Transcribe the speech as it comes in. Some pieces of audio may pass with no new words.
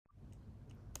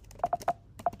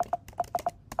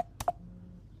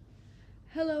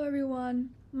Hello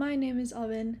everyone, my name is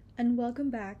Owen, and welcome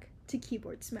back to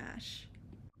Keyboard Smash.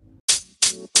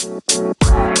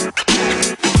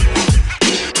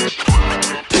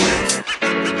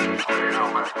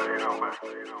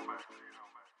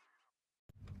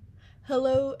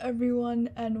 Hello everyone,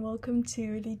 and welcome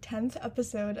to the 10th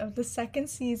episode of the second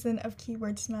season of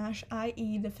Keyboard Smash,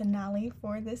 i.e. the finale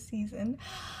for this season.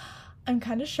 I'm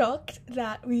kind of shocked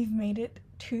that we've made it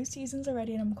 2 seasons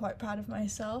already, and I'm quite proud of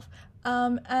myself.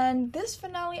 And this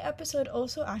finale episode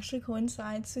also actually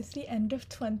coincides with the end of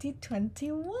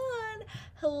 2021.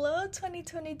 Hello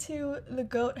 2022, the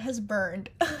goat has burned.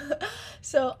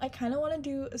 So I kind of want to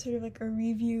do a sort of like a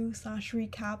review /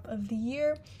 recap of the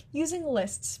year using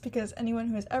lists, because anyone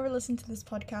who has ever listened to this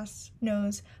podcast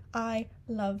knows I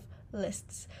love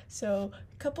lists. So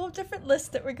a couple of different lists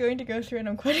that we're going to go through, and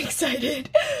I'm quite excited.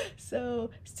 So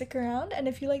stick around, and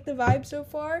if you like the vibe so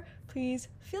far, please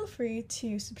feel free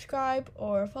to subscribe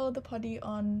or follow the poddy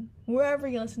on wherever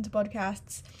you listen to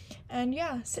podcasts. And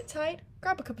yeah, sit tight,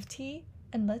 grab a cup of tea,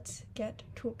 and let's get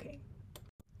talking.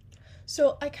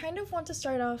 So I kind of want to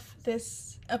start off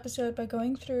this episode by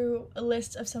going through a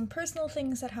list of some personal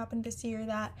things that happened this year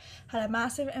that had a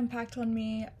massive impact on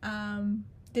me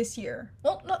this year.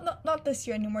 Well, not this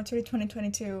year anymore, it's already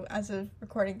 2022 as of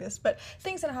recording this, but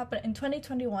things that happened in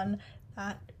 2021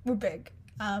 that were big.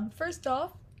 First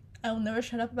off, I will never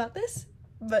shut up about this,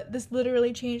 but this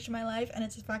literally changed my life, and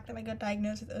it's the fact that I got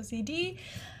diagnosed with OCD.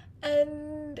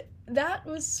 And that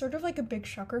was sort of like a big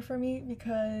shocker for me,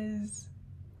 because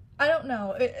I don't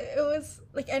know, it was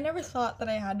like I never thought that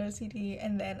I had OCD,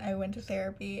 and then I went to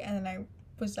therapy, and then I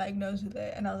was diagnosed with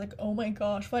it, and I was like, oh my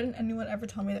gosh, why didn't anyone ever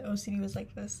tell me that OCD was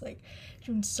like this? Like,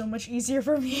 it was so much easier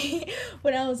for me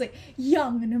when I was like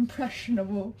young and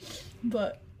impressionable.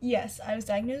 But yes, I was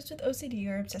diagnosed with OCD,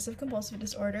 or obsessive compulsive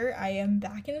disorder. I am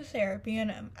back in therapy,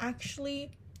 and I'm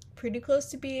actually pretty close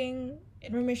to being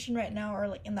in remission right now, or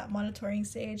like in that monitoring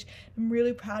stage. I'm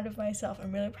really proud of myself.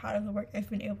 I'm really proud of the work I've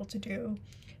been able to do.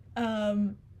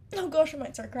 Oh gosh, I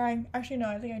might start crying. Actually, no,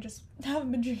 I think I just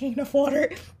haven't been drinking enough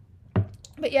water.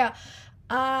 But yeah,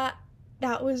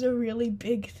 that was a really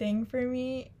big thing for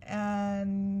me,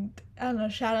 and I don't know,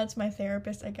 shout out to my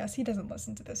therapist, I guess. He doesn't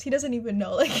listen to this. He doesn't even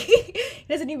know, like, he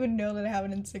doesn't even know that I have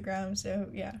an Instagram, so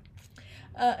yeah.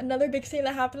 Another big thing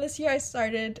that happened this year, I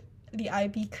started the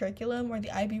IB curriculum, or the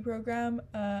IB program,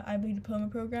 IB diploma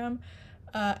program,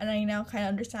 and I now kind of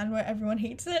understand why everyone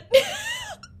hates it.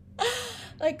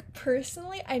 Like,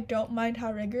 personally, I don't mind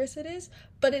how rigorous it is,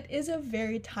 but it is a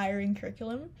very tiring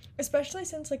curriculum, especially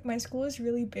since, like, my school is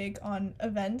really big on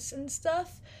events and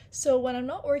stuff. So when I'm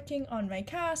not working on my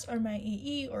CAS or my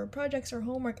EE or projects or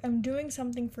homework, I'm doing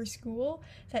something for school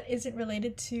that isn't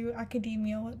related to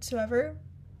academia whatsoever.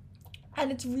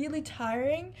 And it's really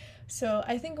tiring. So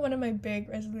I think one of my big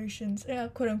resolutions,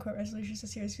 quote-unquote resolutions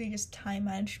this year, is really just time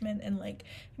management, and like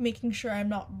making sure I'm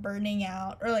not burning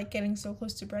out, or like getting so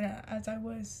close to burnout as I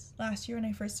was last year when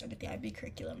I first started the IB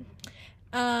curriculum.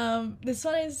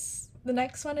 The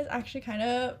next one is actually kind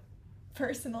of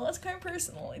personal. It's quite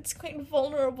personal. It's quite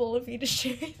vulnerable of me to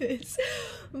share this.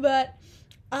 But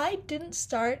I didn't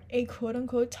start a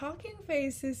quote-unquote talking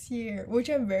phase this year, which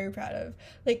I'm very proud of.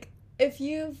 Like, if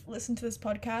you've listened to this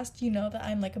podcast, you know that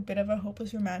I'm like a bit of a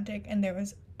hopeless romantic, and there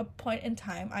was a point in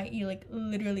time, i.e. like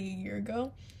literally a year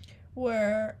ago,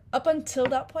 where up until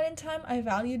that point in time, I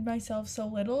valued myself so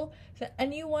little that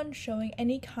anyone showing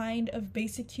any kind of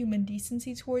basic human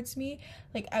decency towards me,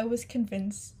 like I was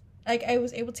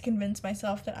able to convince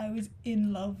myself that I was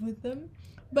in love with them.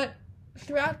 But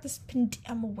throughout this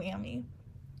whammy,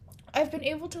 I've been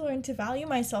able to learn to value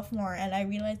myself more, and I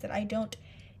realized that I don't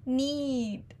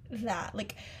need that.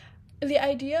 Like, the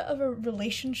idea of a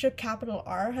relationship, capital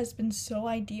R, has been so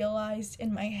idealized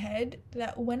in my head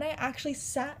that when I actually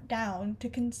sat down to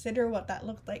consider what that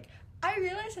looked like, I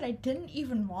realized that I didn't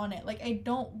even want it. Like, I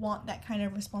don't want that kind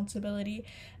of responsibility,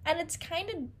 and it's kind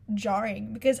of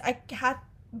jarring, because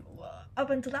up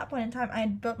until that point in time, I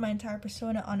had built my entire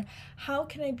persona on how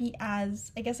can I be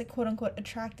as, I guess, like, quote-unquote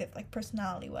attractive, like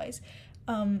personality-wise,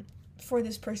 for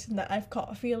this person that I've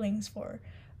caught feelings for.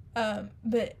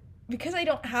 But because I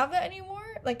don't have that anymore,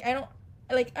 like, I don't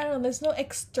know, there's no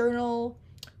external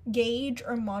gauge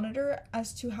or monitor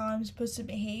as to how I'm supposed to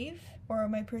behave, or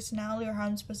my personality, or how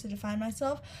I'm supposed to define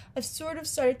myself. I've sort of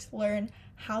started to learn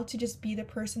how to just be the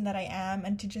person that I am,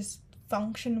 and to just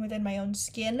function within my own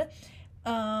skin.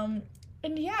 And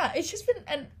yeah, it's just been,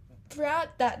 and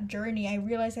throughout that journey, I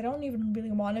realized I don't even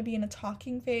really want to be in a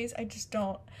talking phase.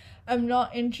 I'm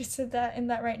not interested in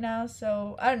that right now,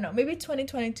 so I don't know, maybe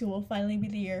 2022 will finally be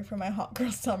the year for my hot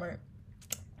girl summer.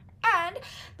 And And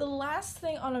the last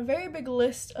thing on a very big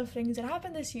list of things that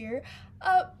happened this year,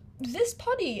 this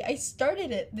potty, I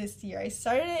started it this year. I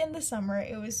started it in the summer.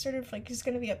 It was sort of like just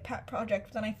gonna be a pet project,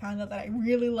 but then I found out that I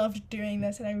really loved doing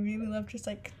this, and I really loved just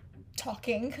like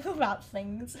talking about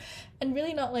things and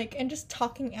really not like, and just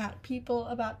talking at people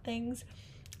about things.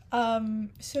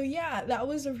 So yeah, that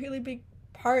was a really big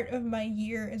part of my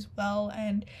year as well,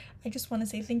 and I just want to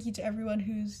say thank you to everyone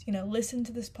who's, you know, listened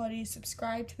to this potty,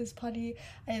 subscribed to this potty.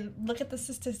 I look at the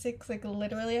statistics like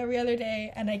literally every other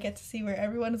day, and I get to see where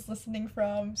everyone is listening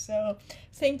from. So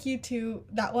thank you to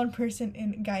that one person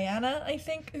in Guyana, I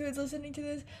think, who is listening to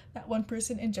this, that one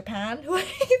person in Japan who I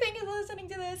think is listening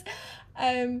to this.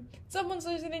 Someone's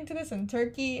listening to this in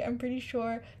Turkey, I'm pretty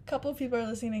sure. A couple of people are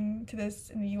listening to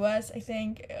this in the US, I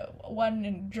think. One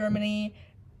in Germany.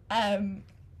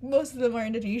 Most of them are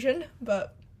Indonesian,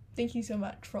 but thank you so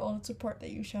much for all the support that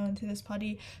you've shown to this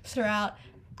potty throughout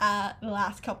the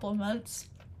last couple of months.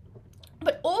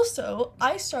 But also,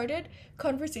 I started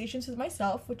Conversations with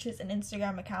Myself, which is an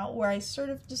Instagram account where I sort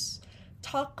of just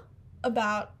talk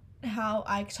about how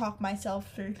I talk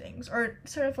myself through things, or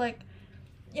sort of like,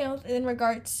 you know, in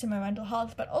regards to my mental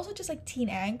health, but also just like teen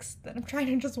angst that I'm trying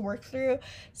to just work through.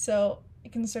 So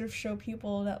it can sort of show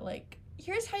people that like,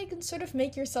 here's how you can sort of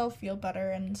make yourself feel better,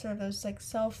 and sort of those like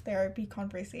self-therapy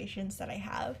conversations that I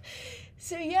have.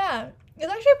 So yeah, it was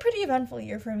actually a pretty eventful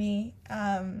year for me.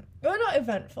 Well, not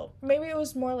eventful, maybe it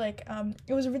was more like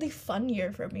it was a really fun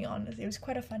year for me, honestly. It was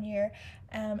quite a fun year,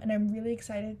 and I'm really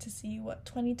excited to see what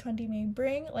 2020 may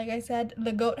bring. Like I said,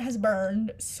 the goat has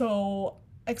burned, so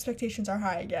expectations are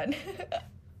high again.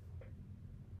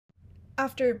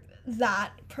 After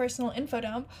that personal info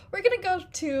dump, we're gonna go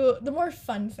to the more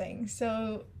fun things.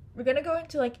 So we're gonna go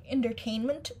into like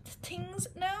entertainment things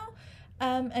now,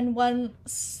 and one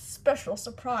special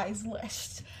surprise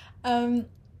list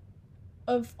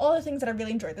of all the things that I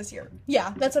really enjoyed this year.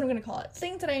 Yeah, that's what I'm gonna call it.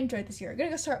 Things that I enjoyed this year. I'm gonna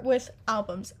go start with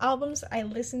albums. Albums I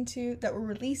listened to that were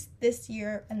released this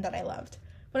year and that I loved.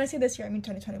 When I say this year, I mean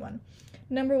 2021.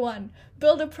 Number 1,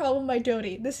 Build a Problem by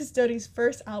Dodie. This is Dodie's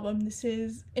first album. This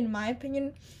is, in my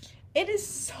opinion, it is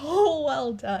so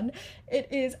well done. It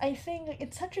is, I think,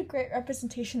 it's such a great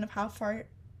representation of how far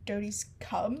Dodie's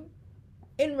come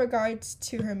in regards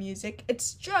to her music.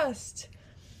 It's just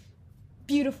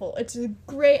beautiful. It's a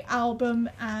great album,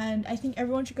 and I think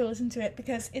everyone should go listen to it,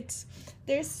 because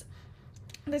there's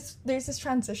this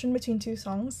transition between two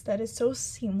songs that is so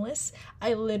seamless.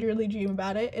 I literally dream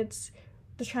about it. It's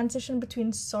the transition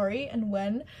between Sorry and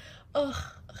When. Ugh,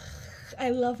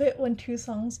 I love it when two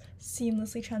songs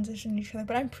seamlessly transition each other.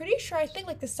 But I'm pretty sure, I think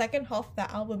like the second half of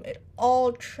that album, it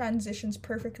all transitions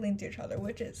perfectly into each other,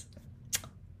 which is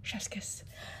chef's kiss.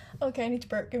 Okay, I need to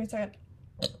burp. Give me a second.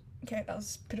 Okay, that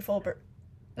was a pitiful burp.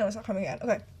 No, it's not coming again.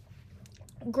 Okay.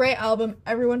 Great album.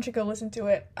 Everyone should go listen to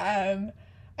it. I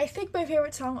think my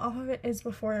favorite song off of it is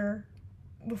Before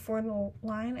the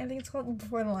Line. I think it's called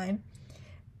Before the Line.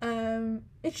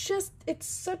 It's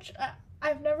such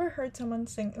I've never heard someone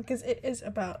sing, because it is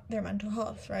about their mental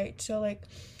health, right? So like,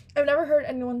 I've never heard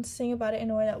anyone sing about it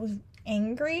in a way that was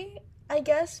angry, I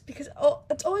guess, because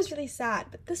it's always really sad,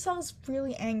 but this song's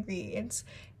really angry. It's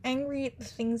angry at the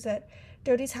things that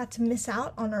Dodie's had to miss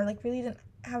out on, or like really didn't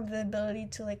have the ability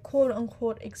to like quote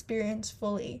unquote experience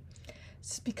fully.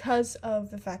 It's because of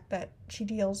the fact that she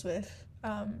deals with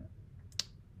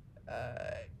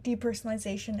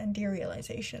depersonalization and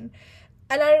derealization.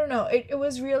 And I don't know, it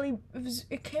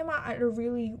came out at a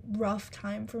really rough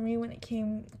time for me when it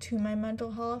came to my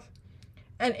mental health,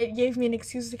 and it gave me an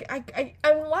excuse to, I'm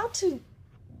allowed to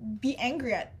be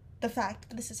angry at the fact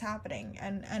that this is happening,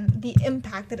 and the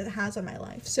impact that it has on my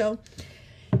life. So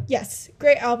yes,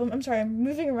 great album. I'm sorry, I'm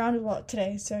moving around a lot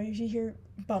today, so if you hear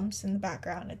bumps in the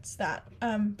background, it's that.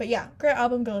 But yeah, great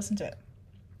album, go listen to it.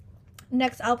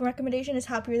 Next album recommendation is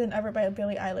Happier Than Ever by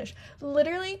Billie Eilish.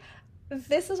 Literally,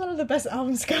 this is one of the best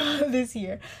albums come out this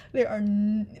year. There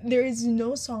is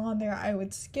no song on there I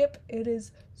would skip. It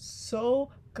is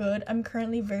so good. I'm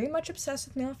currently very much obsessed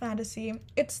with Male Fantasy.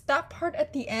 It's that part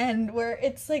at the end where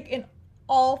it's like in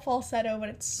all falsetto, but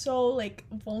it's so like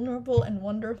vulnerable and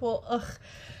wonderful. Ugh,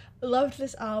 loved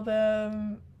this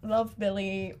album. Love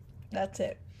Billie. That's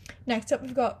it. Next up,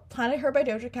 we've got Planet Her by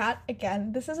Doja Cat.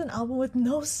 Again, this is an album with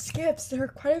no skips. There are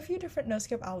quite a few different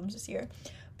no-skip albums this year,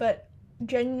 but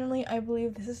genuinely, I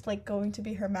believe this is like going to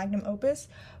be her magnum opus.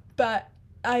 But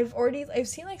I've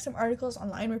seen like some articles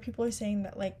online where people are saying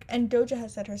that like, and Doja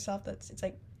has said herself that it's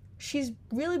like she's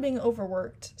really being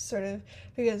overworked, sort of,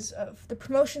 because of the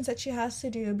promotions that she has to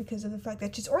do, because of the fact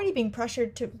that she's already being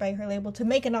pressured by her label to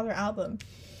make another album.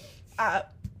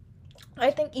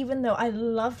 I think even though I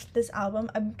loved this album,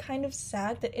 I'm kind of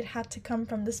sad that it had to come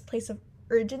from this place of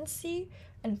urgency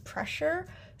and pressure.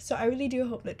 So I really do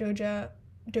hope that Doja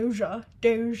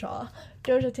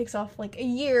takes off like a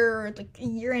year or like a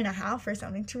year and a half or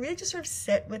something to really just sort of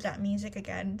sit with that music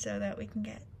again so that we can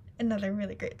get another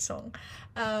really great song.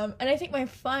 And I think my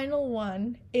final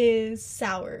one is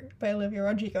Sour by Olivia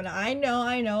Rodrigo. Now I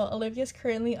know Olivia's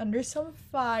currently under some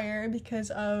fire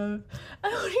because of, I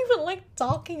don't even like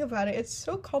talking about it. It's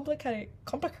so complicated.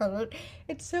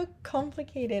 It's so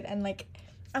complicated, and like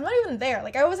I'm not even there.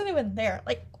 Like I wasn't even there.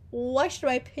 Like why should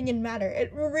my opinion matter?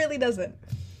 It really doesn't.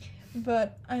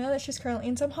 But I know that she's currently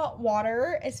in some hot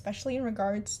water, especially in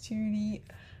regards to the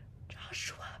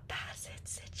Joshua Bassett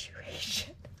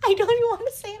situation. I don't even want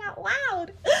to say it out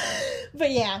loud.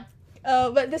 But yeah.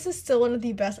 But this is still one of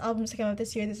the best albums to come out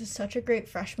this year. This is such a great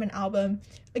freshman album.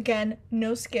 Again,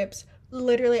 no skips.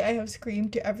 Literally, I have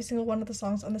screamed to every single one of the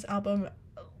songs on this album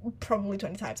probably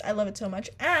 20 times. I love it so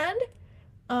much.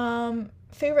 And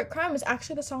Favorite Crime is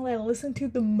actually the song that I listened to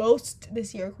the most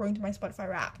this year according to my Spotify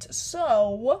Wrapped.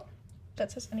 So,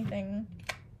 that says anything.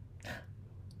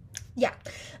 Yeah.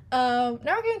 Now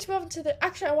we're going to move into the...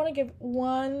 Actually, I want to give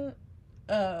one...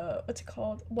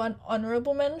 one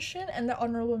honorable mention, and the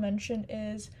honorable mention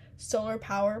is Solar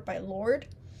Power by Lorde,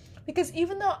 because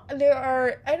even though there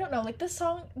are, I don't know, like this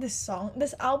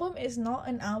album is not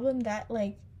an album that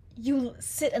like you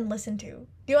sit and listen to. Do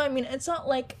you know what I mean? It's not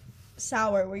like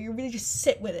Sour where you really just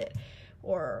sit with it,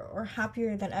 or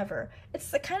Happier Than Ever.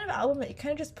 It's the kind of album that you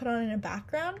kind of just put on in the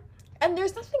background, and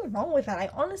there's nothing wrong with that. I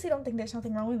honestly don't think there's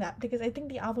nothing wrong with that, because I think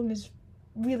the album is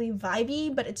really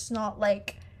vibey, but it's not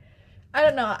like, I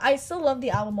don't know, I still love the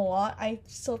album a lot. I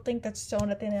still think that Stone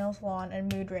at the Nail Salon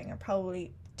and Mood Ring are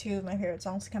probably two of my favorite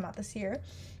songs to come out this year.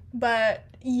 But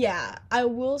yeah, I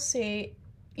will say,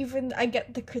 even I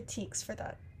get the critiques for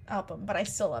that album, but I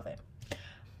still love it.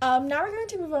 Now we're going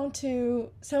to move on to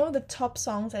some of the top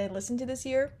songs that I listened to this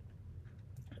year.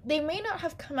 They may not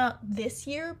have come out this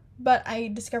year, but I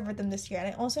discovered them this year.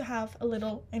 And I also have a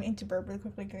little, I'm into burp really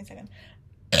quickly, give me a second.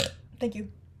 Thank you.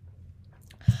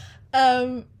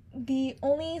 The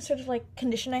only sort of like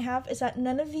condition I have is that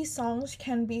none of these songs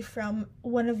can be from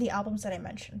one of the albums that I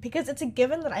mentioned, because it's a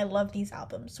given that I love these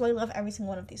albums, so I love every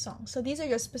single one of these songs. So these are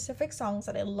just specific songs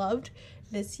that I loved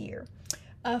this year.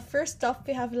 First off,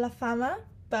 we have La Fama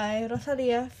by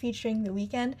Rosalia featuring The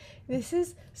Weeknd. This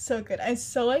is so good. I'm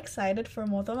so excited for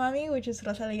Motomami, which is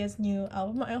Rosalia's new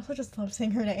album. I also just love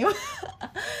saying her name.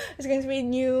 It's going to be a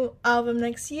new album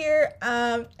next year.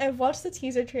 I've watched the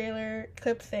teaser trailer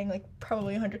clip thing like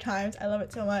probably 100 times. I love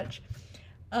it so much.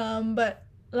 But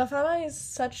La Fama is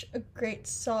such a great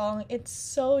song. It's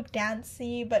so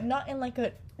dancey, but not in like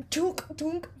a dunk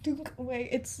dunk dunk way.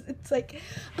 It's like,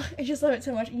 I just love it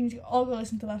so much. You need to all go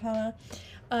listen to La Fama.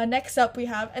 Next up we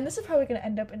have, and this is probably going to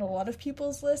end up in a lot of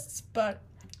people's lists, but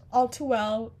All Too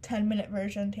Well, 10-minute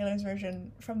version, Taylor's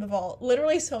version from The Vault.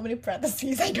 Literally so many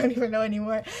parentheses, I don't even know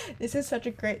anymore. This is such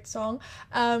a great song.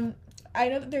 I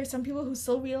know that there are some people who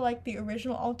still really like the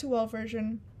original All Too Well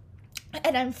version,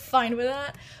 and I'm fine with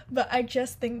that, but I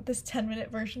just think this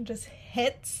 10-minute version just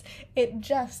hits. It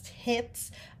just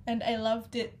hits, and I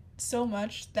loved it so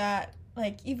much that,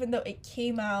 like, even though it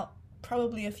came out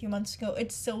probably a few months ago,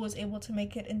 it still was able to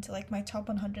make it into like my top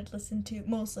 100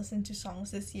 most listened to songs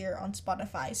this year on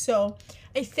Spotify. So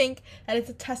I think that it's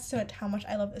a testament to how much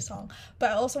I love this song.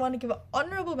 But I also want to give an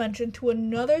honorable mention to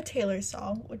another Taylor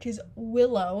song, which is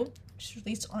Willow, which is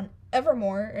released on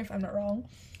Evermore, if I'm not wrong.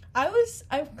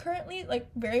 I'm currently like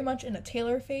very much in a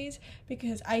Taylor phase,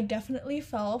 because I definitely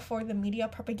fell for the media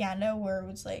propaganda where it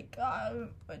was like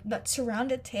that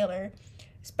surrounded Taylor,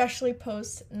 especially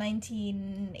post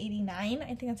 1989. I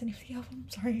think that's the name of the album.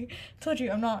 Sorry, I told you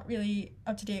I'm not really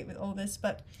up to date with all this,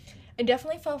 but I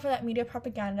definitely fell for that media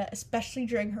propaganda, especially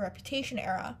during her Reputation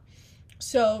era.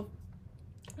 So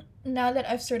now that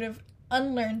I've sort of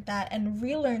unlearned that and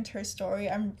relearned her story,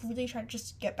 I'm really trying to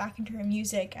just get back into her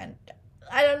music, and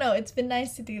I don't know, it's been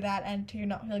nice to do that and to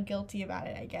not feel guilty about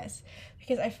it, I guess,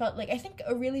 because I felt like, I think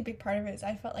a really big part of it is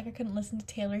I felt like I couldn't listen to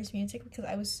Taylor's music because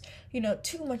I was, you know,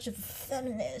 too much of a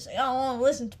feminist. I don't want to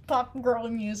listen to pop girl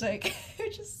music.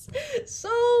 It's just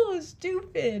so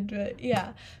stupid. But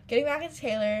yeah, getting back into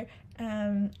Taylor,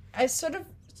 I sort of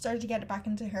started to get back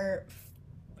into her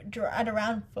at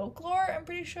around Folklore, I'm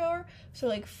pretty sure. So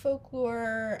like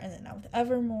Folklore, and then now with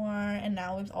Evermore, and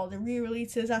now with all the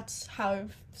re-releases, that's how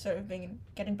I've sort of been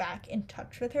getting back in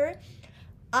touch with her.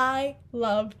 I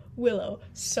love Willow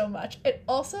so much. It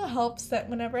also helps that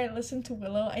whenever I listen to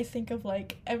Willow, I think of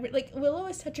like Willow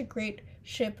is such a great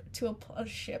ship to a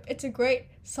ship. It's a great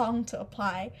song to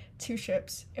apply to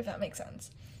ships, if that makes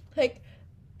sense. Like,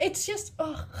 it's just,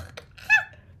 oh.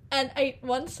 And I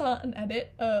once saw an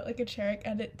edit, like a Cherrick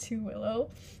edit to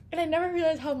Willow, and I never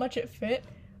realized how much it fit,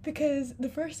 because the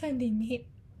first time they meet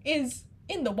is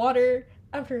in the water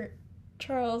after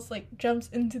Charles, like, jumps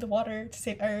into the water to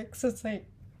save Eric. So it's like,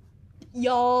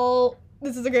 y'all,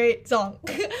 this is a great song.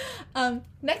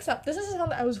 Next up, this is a song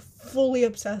that I was fully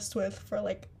obsessed with for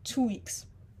like 2 weeks.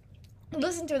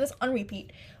 Listen to this on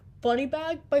repeat. Body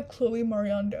Bag by Chloe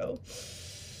Mariando.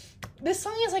 This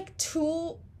song is like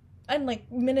 2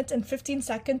 minutes and 15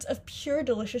 seconds of pure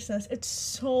deliciousness. It's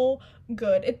so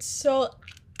good. It's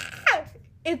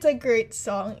a great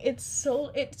song.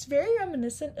 It's very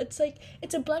reminiscent. It's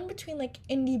a blend between like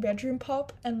indie bedroom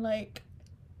pop and like,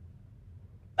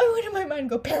 oh, where did my mind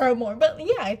go? Paramore. But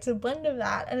yeah, it's a blend of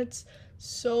that, and it's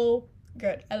so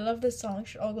good. I love this song. You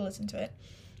should all go listen to it.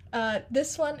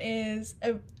 This one is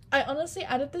I honestly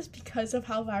added this because of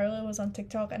how viral it was on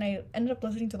TikTok, and I ended up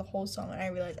listening to the whole song, and I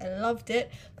realized I loved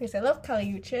it because I love Kali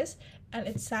Uchis, and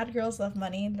it's Sad Girls Love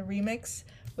Money, the remix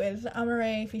with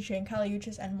Amare featuring Kali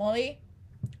Uchis and Molly.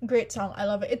 Great song. I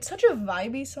love it. It's such a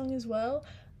vibey song as well.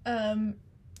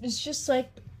 It's just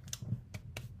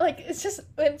it's just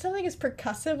when something is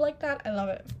percussive like that, I love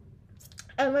it.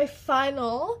 And my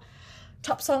final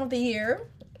top song of the year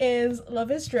is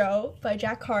Love Is Dro by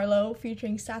Jack Harlow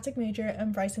featuring Static Major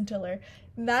and Bryson Tiller.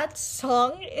 That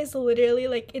song is literally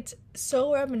like, it's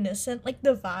so reminiscent, like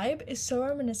the vibe is so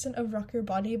reminiscent of Rock Your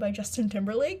Body by Justin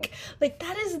Timberlake. Like,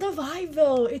 that is the vibe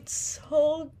though. It's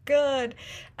so good,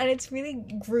 and it's really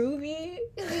groovy.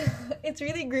 It's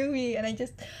really groovy, and I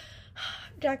just,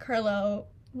 Jack Harlow,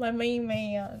 my main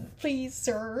man, please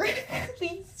sir.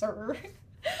 Please sir.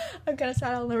 I'm kind of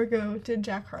sad I'll never go to a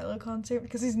Jack Harlow concert,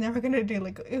 because he's never gonna do,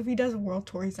 like, if he does a world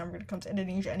tour, he's never gonna come to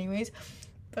Indonesia anyways.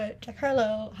 But Jack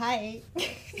Harlow, hi.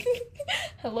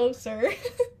 Hello, sir.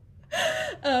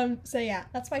 So yeah,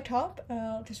 that's my top.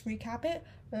 I'll just recap it.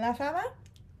 La Fama,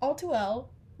 All Too Well,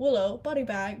 Willow, Body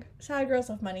Bag, Sad Girls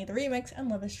Love Money, the remix, and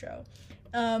Love Is True.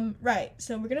 Right,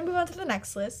 so we're gonna move on to the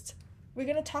next list. We're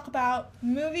gonna talk about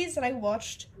movies that I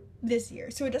watched this year.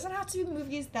 So it doesn't have to be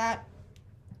movies that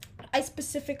I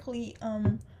specifically,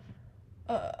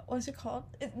 what's it called?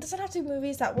 It doesn't have to be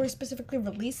movies that were specifically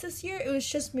released this year. It was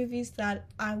just movies that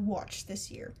I watched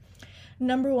this year.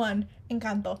 Number 1,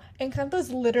 Encanto. Encanto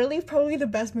is literally probably the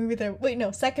best movie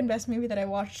second best movie that I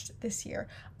watched this year.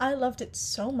 I loved it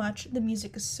so much. The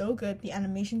music is so good. The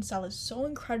animation style is so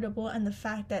incredible. And the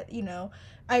fact that,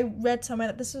 I read somewhere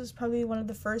that this was probably one of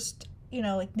the first,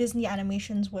 like Disney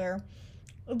animations where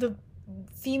the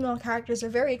female characters are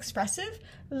very expressive.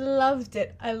 Loved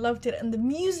it. I loved it. And the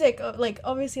music of, like,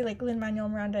 obviously, like, Lin-Manuel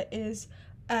Miranda is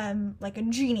like a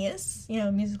genius,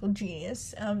 musical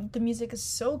genius. The music is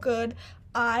so good.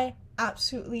 I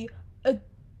absolutely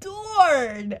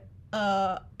adored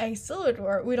I still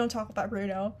adore We Don't Talk About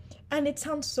Bruno, and it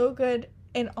sounds so good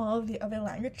in all of the other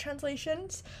language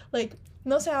translations. Like,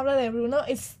 No Se Habla de Bruno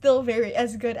is still very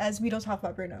as good as We Don't Talk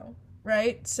About Bruno,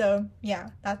 right? So yeah,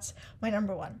 that's my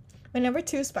number 1. My number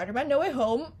 2 is Spider-Man No Way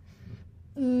Home.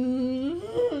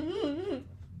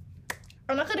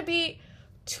 I'm not gonna be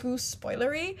too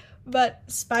spoilery, but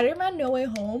Spider-Man No Way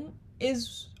Home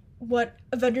is what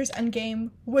Avengers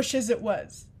Endgame wishes it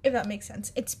was, if that makes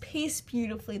sense. It's paced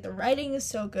beautifully, the writing is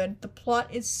so good, the plot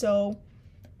is so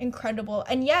incredible,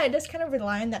 and yeah, it does kind of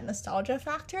rely on that nostalgia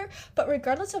factor, but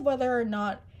regardless of whether or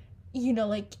not,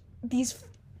 like, these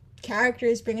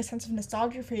characters bring a sense of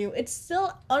nostalgia for you, it's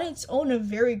still on its own a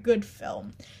very good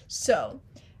film. So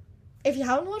if you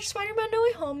haven't watched Spider-Man No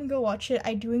Way Home, go watch it.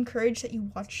 I do encourage that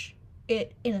you watch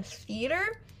it in a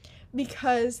theater,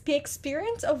 because the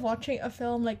experience of watching a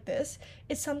film like this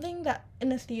is something that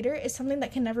in a theater is something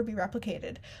that can never be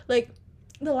replicated. Like,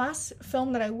 the last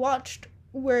film that I watched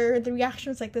where the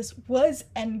reactions like this was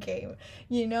Endgame,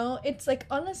 it's like,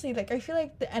 honestly, like, I feel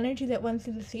like the energy that went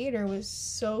through the theater was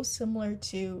so similar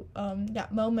to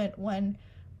that moment when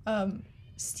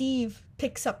Steve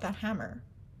picks up that hammer.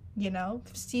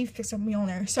 Steve picks up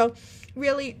Mjolnir. So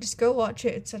really, just go watch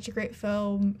it. It's such a great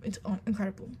film. It's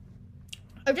incredible.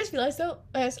 I've just realized though,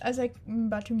 as I'm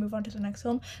about to move on to the next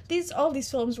film, all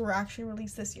these films were actually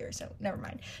released this year, so never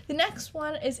mind. The next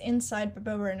one is Inside by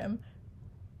Bo Burnham.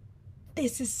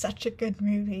 This is such a good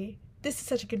movie.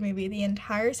 The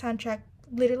entire soundtrack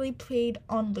literally played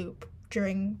on loop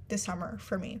during the summer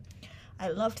for me. I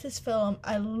loved this film.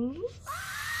 I love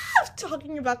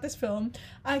talking about this film.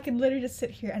 I could literally just sit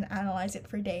here and analyze it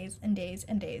for days and days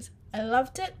and days. I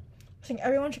loved it. I think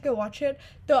everyone should go watch it.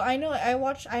 Though I know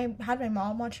I had my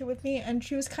mom watch it with me, and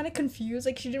she was kind of confused.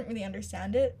 Like, she didn't really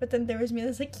understand it. But then there was me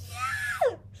that's like,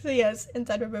 yeah! So yes,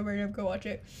 Inside Vibranium, go watch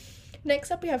it.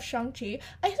 Next up, we have Shang-Chi.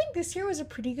 I think this year was a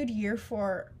pretty good year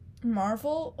for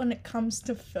Marvel when it comes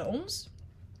to films.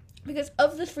 Because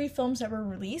of the 3 films that were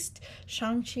released,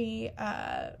 Shang-Chi,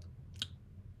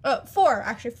 four,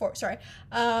 sorry.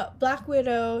 Black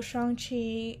Widow,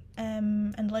 Shang-Chi,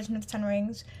 and The Legend of the Ten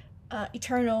Rings,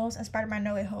 Eternals, and Spider-Man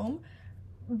No Way Home.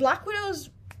 Black Widow's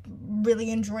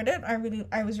really enjoyed it.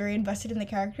 I was very invested in the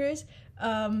characters.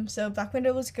 So Black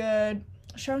Widow was good.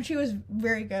 Shang-Chi was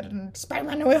very good, and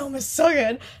Spider-Man No Way Home is so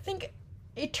good. I think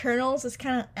Eternals is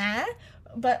kind of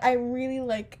but I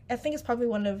think it's probably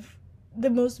one of the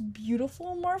most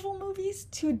beautiful Marvel movies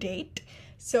to date.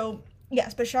 So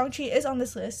yes, but Shang-Chi is on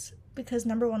this list because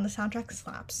number 1, the soundtrack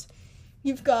slaps.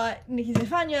 You've got Nikki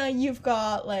Stefania, you've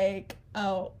got why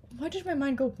did my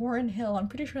mind go Warren Hill? I'm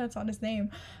pretty sure that's not his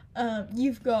name.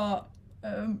 You've got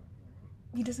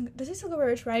does he still go by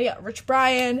Rich Brian? Yeah, Rich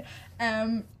Brian.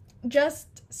 Warren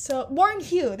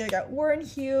Hugh, there you go. Warren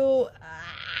Hugh,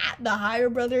 the Higher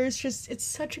Brothers, it's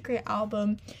such a great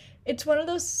album. It's one of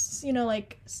those,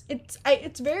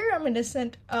 it's very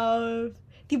reminiscent of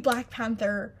the Black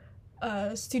Panther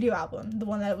studio album, the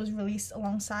one that was released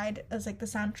alongside as the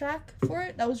soundtrack for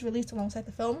it, that was released alongside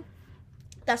the film.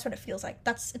 That's what it feels like.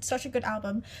 It's such a good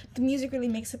album. The music really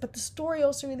makes it, but the story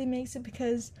also really makes it,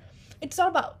 because it's not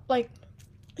about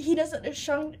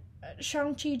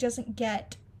Shang-Chi doesn't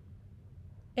get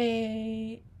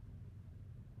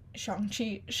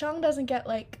Shang doesn't get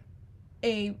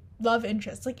a love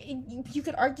interest. You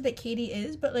could argue that Katie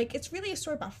is, but it's really a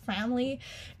story about family.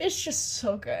 It's just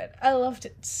so good. I loved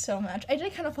it so much. I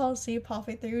did kind of fall asleep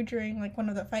halfway through during one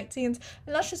of the fight scenes,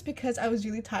 and that's just because I was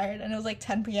really tired and it was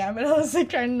 10 p.m. and I was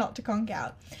trying not to conk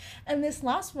out. And this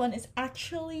last one is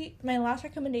actually, my last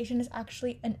recommendation is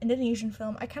actually an Indonesian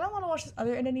film. I kind of want to watch this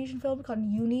other Indonesian film called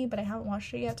Uni, but I haven't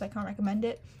watched it yet, so I can't recommend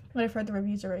it, but I've heard the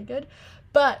reviews are very good.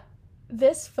 But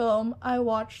this film I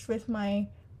watched with my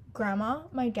grandma,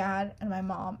 my dad, and my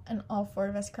mom, and all 4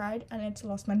 of us cried, and it's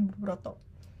Los Man Broto.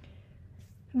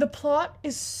 The plot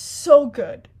is so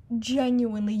good.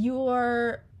 Genuinely, you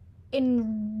are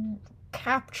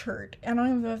captured. I don't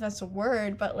even know if that's a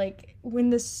word, but when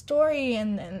the story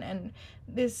and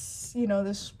this,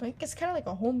 this it's kind of like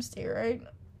a homestay, right?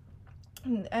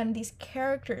 And these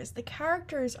characters, the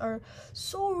characters are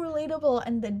so relatable,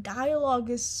 and the dialogue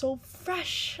is so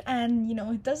fresh, and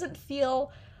it doesn't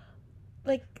feel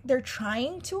like they're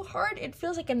trying too hard. It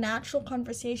feels like a natural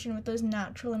conversation with those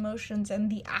natural emotions,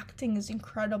 and the acting is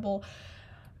incredible.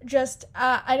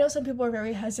 I know some people are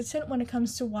very hesitant when it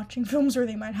comes to watching films where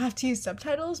they might have to use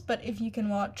subtitles, but if you can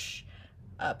watch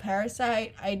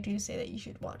Parasite, I do say that you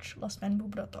should watch Los Man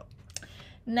Broto.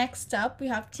 Next up, we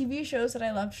have TV shows that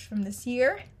I loved from this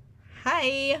year.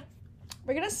 Hi!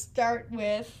 We're gonna start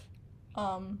with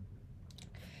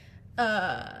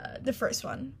the first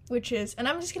one, which is, and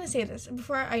I'm just gonna say this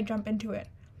before I jump into it,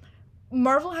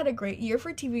 Marvel had a great year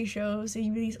for TV shows. They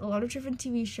released a lot of different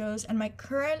TV shows, and my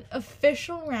current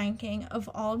official ranking of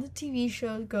all the TV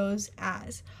shows goes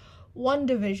as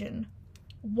WandaVision,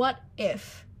 What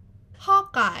If,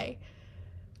 Hawkeye,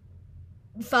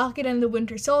 Falcon and the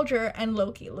Winter Soldier, and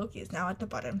Loki. Loki is now at the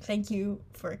bottom. Thank you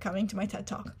for coming to my TED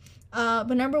Talk.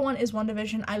 But number 1 is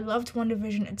WandaVision. I loved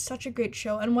WandaVision. It's such a great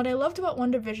show. And what I loved about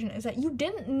WandaVision is that you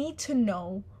didn't need to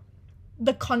know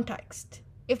the context,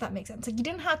 if that makes sense. You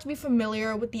didn't have to be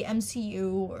familiar with the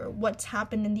MCU or what's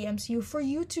happened in the MCU for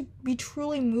you to be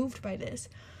truly moved by this.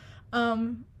 I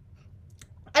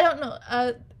don't know.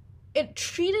 It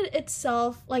treated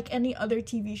itself like any other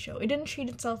TV show. It didn't treat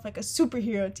itself like a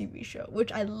superhero TV show,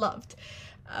 which I loved.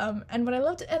 And what I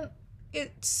loved, and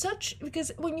it's such,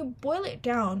 because when you boil it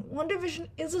down, WandaVision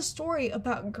is a story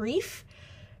about grief.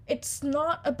 It's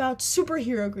not about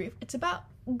superhero grief. It's about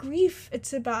grief.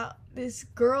 It's about this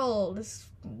girl, it's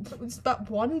about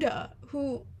Wanda,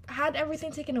 who had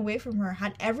everything taken away from her,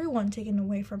 had everyone taken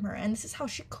away from her, and this is how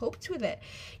she coped with it,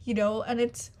 and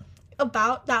it's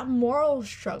about that moral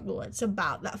struggle. It's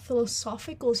about that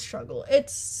philosophical struggle.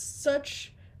 It's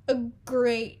such a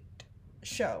great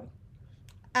show,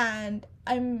 and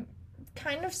I'm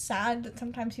kind of sad that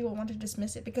sometimes people want to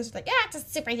dismiss it because it's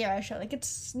it's a superhero show.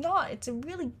 It's not. It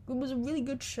was a really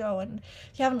good show, and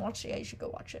if you haven't watched it yet, you should go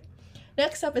watch it.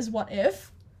 Next up is What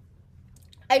If.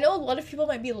 I know a lot of people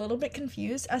might be a little bit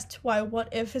confused as to why What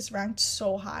If is ranked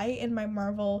so high in my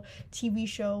Marvel TV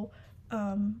show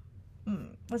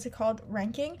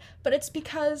ranking, but it's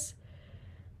because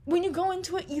when you go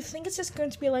into it, you think it's just going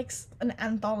to be like an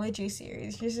anthology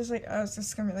series. You're just like, oh, it's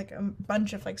just gonna be like a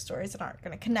bunch of like stories that aren't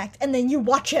gonna connect, and then you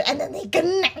watch it and then they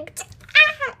connect.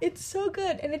 It's so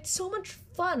good, and it's so much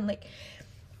fun. Like,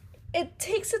 it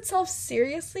takes itself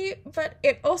seriously, but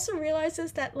it also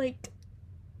realizes that like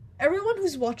everyone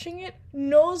who's watching it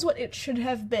knows what it should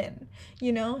have been,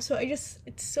 you know? So it's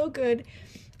so good.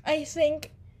 I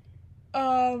think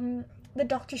the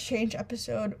Doctor Strange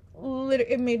episode,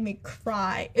 it made me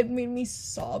cry. It made me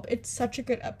sob. It's such a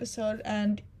good episode,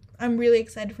 and I'm really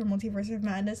excited for Multiverse of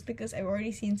Madness because I've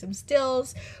already seen some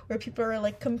stills where people are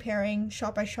like comparing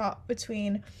shot by shot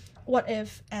between What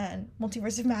If and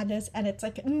Multiverse of Madness, and it's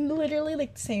like literally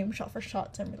like the same shot for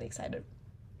shot, so I'm really excited.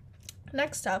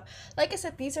 Next up, like I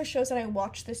said, these are shows that I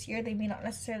watched this year. They may not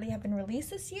necessarily have been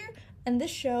released this year, and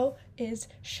this show is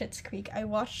Schitt's Creek. I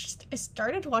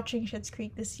started watching Schitt's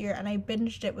Creek this year, and I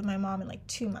binged it with my mom in like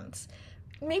 2 months.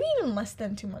 Maybe even less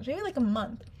than 2 months, maybe like a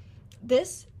month.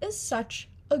 This is such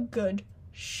a good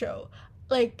show.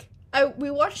 Like,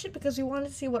 we watched it because we wanted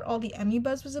to see what all the Emmy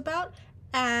buzz was about,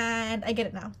 and I get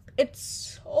it now.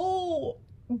 It's so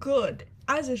good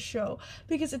as a show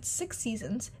because it's 6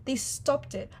 seasons. They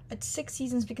stopped it at 6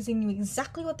 seasons because they knew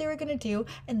exactly what they were gonna do,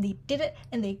 and they did it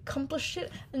and they accomplished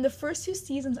it. And the first 2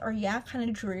 seasons are kind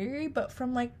of dreary, but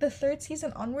from like the 3rd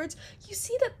season onwards, you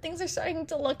see that things are starting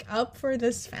to look up for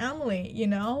this family, you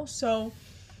know? So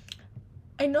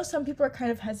I know some people are kind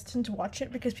of hesitant to watch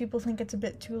it because people think it's a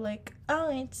bit too like,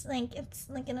 oh, it's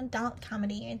like an adult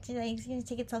comedy. It's like it's gonna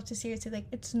take itself too seriously. Like,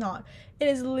 it's not. It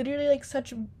is literally like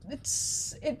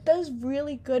it does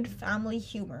really good family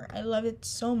humor. I love it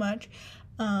so much.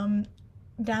 Dan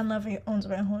Levy owns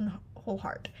my whole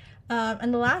heart.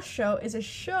 And the last show is a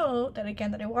show that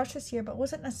I watched this year but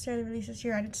wasn't necessarily released this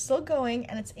year, and it's still going,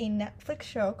 and it's a Netflix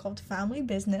show called Family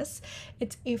Business.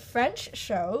 It's a French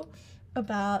show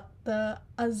about the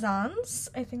Azans,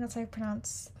 I think that's how you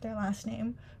pronounce their last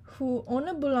name, who own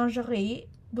a boulangerie,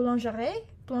 a boulangerie,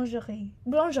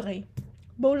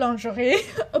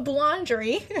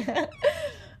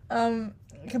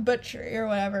 like a butchery or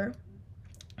whatever.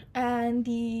 And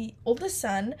the oldest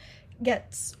son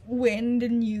gets wind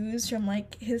and news from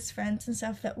like his friends and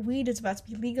stuff that weed is about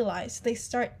to be legalized. So they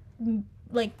start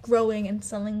like growing and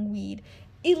selling weed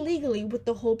illegally with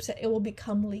the hopes that it will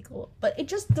become legal, but it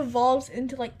just devolves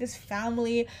into like this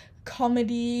family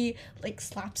comedy, like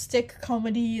slapstick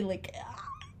comedy. Like,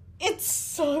 it's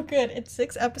so good. It's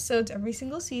 6 episodes every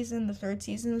single season. The 3rd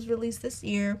season was released this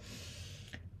year.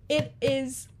 It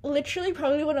is literally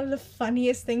probably one of the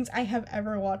funniest things I have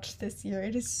ever watched this year.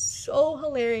 It is so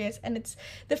hilarious, and it's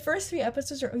the first 3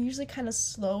 episodes are usually kind of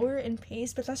slower in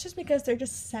pace, but that's just because they're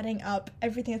just setting up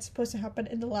everything that's supposed to happen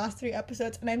in the last 3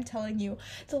 episodes. And I'm telling you,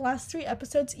 the last 3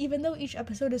 episodes, even though each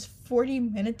episode is 40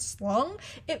 minutes long,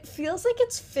 it feels like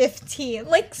it's 15.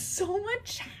 Like, so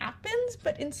much happens,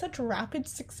 but in such rapid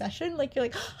succession. Like, you're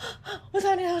like, what's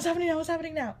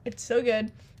happening now? It's so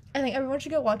good. I think everyone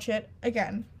should go watch it.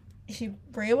 Again, if you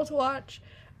were able to watch,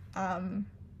 I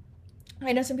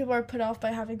know some people are put off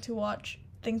by having to watch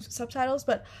things with subtitles,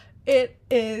 but it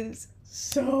is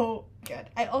so good.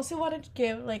 I also wanted to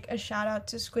give like a shout out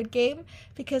to Squid Game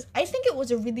because I think it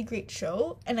was a really great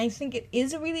show, and I think it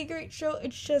is a really great show.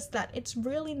 It's just that it's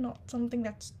really not something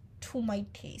that's to my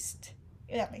taste.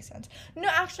 If that makes sense. No,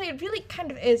 actually, it really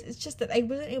kind of is. It's just that I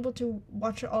wasn't able to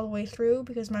watch it all the way through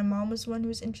because my mom was the one who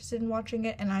was interested in watching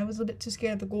it, and I was a bit too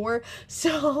scared of the gore.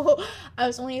 So I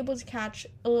was only able to catch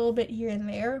a little bit here and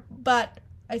there. But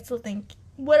I still think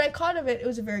what I caught of it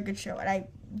was a very good show, and I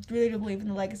really do believe in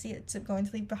the legacy it's going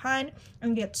to leave behind.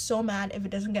 I'm gonna get so mad if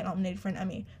it doesn't get nominated for an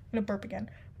Emmy. I'm gonna burp again.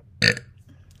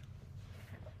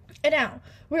 And now,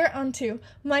 we're on to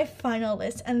my final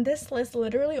list, and this list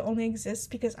literally only exists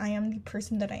because I am the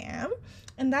person that I am,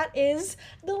 and that is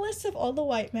the list of all the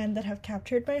white men that have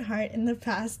captured my heart in the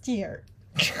past year.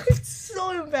 I'm so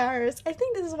embarrassed. I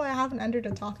think this is why I haven't entered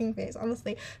a talking phase,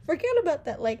 honestly. Forget about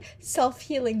that, like,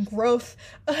 self-healing growth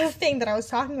thing that I was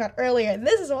talking about earlier.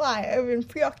 This is why I've been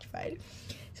preoccupied.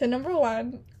 So, number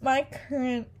 1, my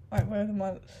current...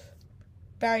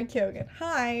 Barry Keoghan.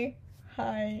 Hi.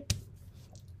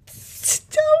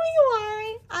 Tell me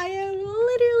why I am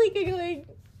literally giggling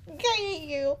at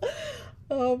you.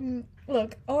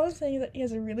 Look, all I'm saying is that he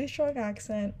has a really strong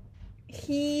accent.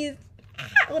 I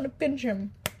want to pinch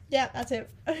him. Yeah, that's it.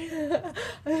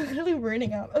 I'm really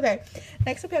burning up. Okay,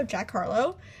 next up we have Jack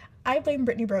Harlow. I blame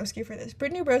Brittany Broski for this.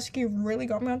 Brittany Broski really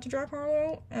got me onto Jack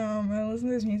Harlow. I listened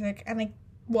to his music, and I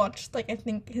watched, like, I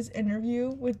think his interview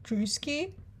with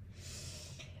Drewski.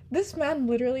 This man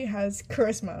literally has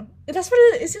charisma. That's what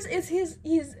it is.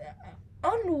 He's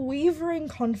unwavering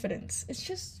confidence. It's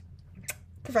just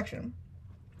perfection.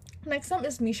 Next up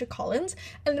is Misha Collins,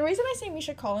 and the reason I say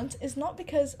Misha Collins is not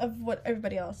because of what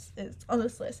everybody else is on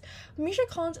this list. Misha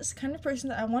Collins is the kind of person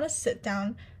that I want to sit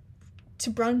down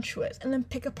to brunch with and then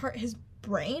pick apart his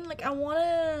brain. Like, I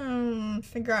want to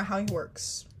figure out how he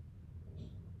works.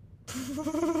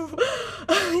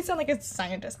 I sound like a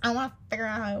scientist. I want to figure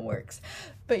out how it works.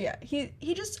 But yeah, he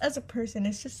just, as a person,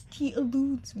 it's just, he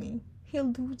eludes me. I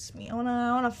want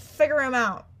to figure him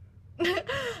out.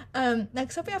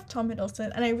 Next up we have Tom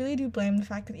Hiddleston, and I really do blame the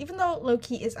fact that even though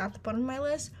Loki is at the bottom of my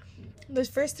list, those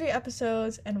first 3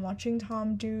 episodes and watching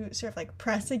Tom do sort of like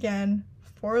press again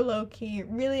for Loki,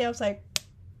 really I was like,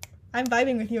 I'm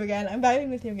vibing with you again.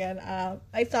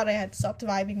 I thought I had stopped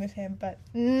vibing with him, but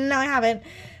no, I haven't.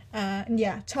 And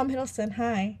yeah, Tom Hiddleston,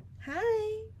 hi,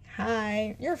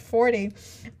 you're 40.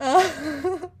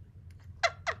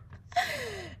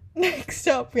 Next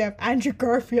up we have Andrew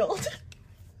Garfield.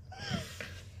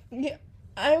 Yeah,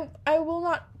 I will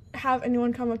not have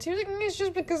anyone come up to me like, it's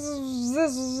just because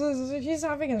this, he's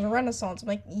having his renaissance. I'm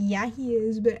like, yeah, he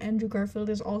is, but Andrew Garfield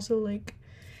is also like,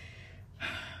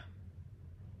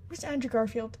 where's Andrew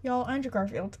Garfield? Y'all, Andrew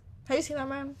Garfield. Have you seen that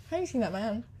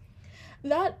man?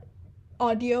 That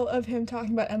audio of him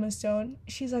talking about Emma Stone,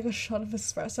 she's like a shot of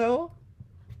espresso.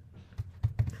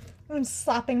 I'm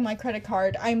slapping my credit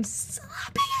card. I'm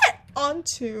slapping it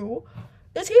onto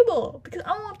the table because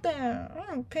I want that. I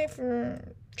don't pay for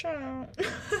child.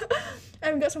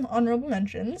 And we've got some honorable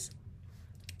mentions.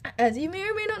 As you may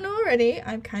or may not know already,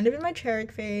 I'm kind of in my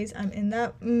Cherrick phase. I'm in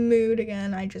that mood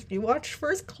again. I just rewatched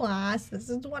First Class. This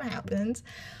is what happens.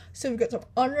 So we've got some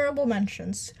honorable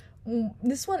mentions.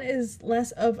 This one is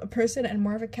less of a person and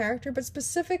more of a character, but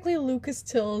specifically Lucas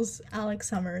Till's Alex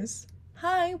Summers.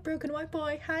 Hi, broken white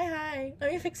boy. Hi.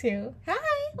 Let me fix you.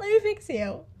 Hi, let me fix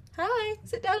you. Hi,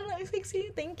 sit down and let me fix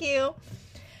you. Thank you.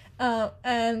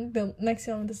 And the next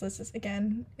one on this list is,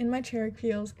 again, in my Cherrick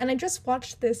feels. And I just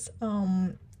watched this,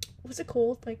 what's it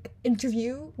called? Like,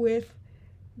 interview with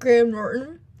Graham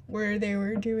Norton, where they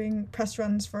were doing press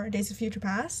runs for Days of Future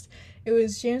Past. It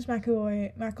was James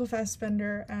McAvoy, Michael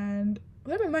Fassbender, and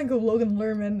why did my mind go Logan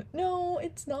Lerman? No,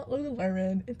 it's not Logan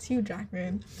Lerman. It's Hugh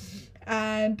Jackman.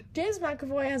 And James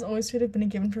McAvoy has always sort of been a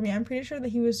given for me. I'm pretty sure that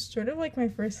he was sort of like my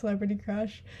first celebrity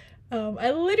crush.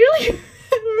 I literally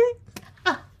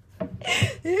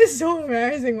it is so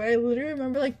embarrassing, but I literally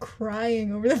remember like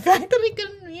crying over the fact that I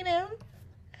couldn't meet him.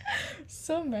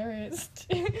 So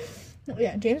embarrassed.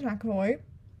 Yeah, James McAvoy.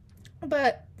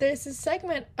 But there's this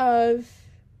segment of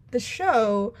the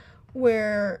show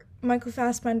where Michael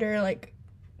Fassbender like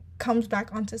comes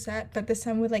back onto set, but this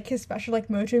time with like his special like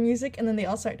mojo music, and then they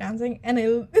all start dancing, and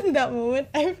in that moment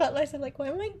I felt myself like, why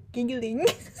am I giggling?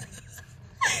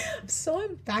 I'm so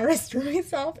embarrassed for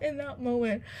myself in that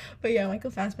moment. But yeah,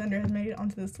 Michael Fassbender has made it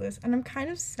onto this list, and I'm kind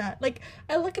of sad. Like,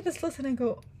 I look at this list and I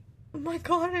go, oh my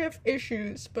god, I have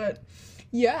issues. But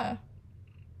yeah,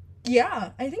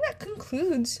 I think that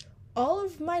concludes all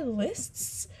of my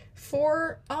lists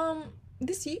for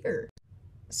this year.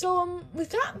 So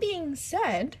with that being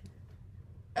said,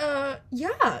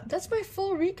 yeah, that's my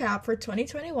full recap for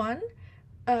 2021.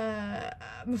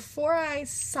 Before I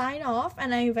sign off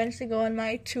and I eventually go on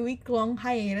my 2-week-long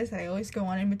hiatus that I always go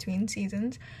on in between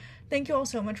seasons, thank you all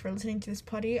so much for listening to this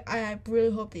potty. I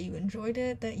really hope that you enjoyed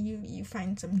it, that you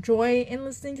find some joy in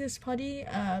listening to this potty.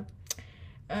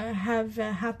 Have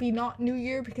a happy not New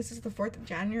Year, because it's the 4th of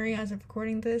January as of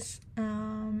recording this.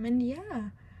 And yeah,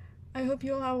 I hope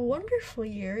you all have a wonderful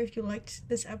year. If you liked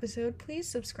this episode, please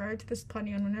subscribe to this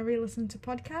potty on whenever you listen to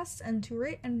podcasts, and to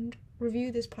rate and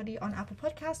review this potty on Apple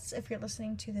Podcasts if you're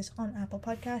listening to this on Apple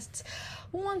Podcasts.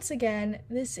 Once again,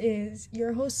 this is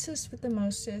your hostess with the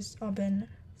mostest, Aubin,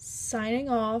 signing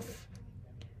off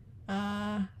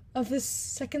of this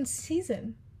second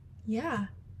season. Yeah.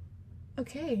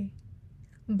 Okay.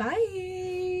 Bye.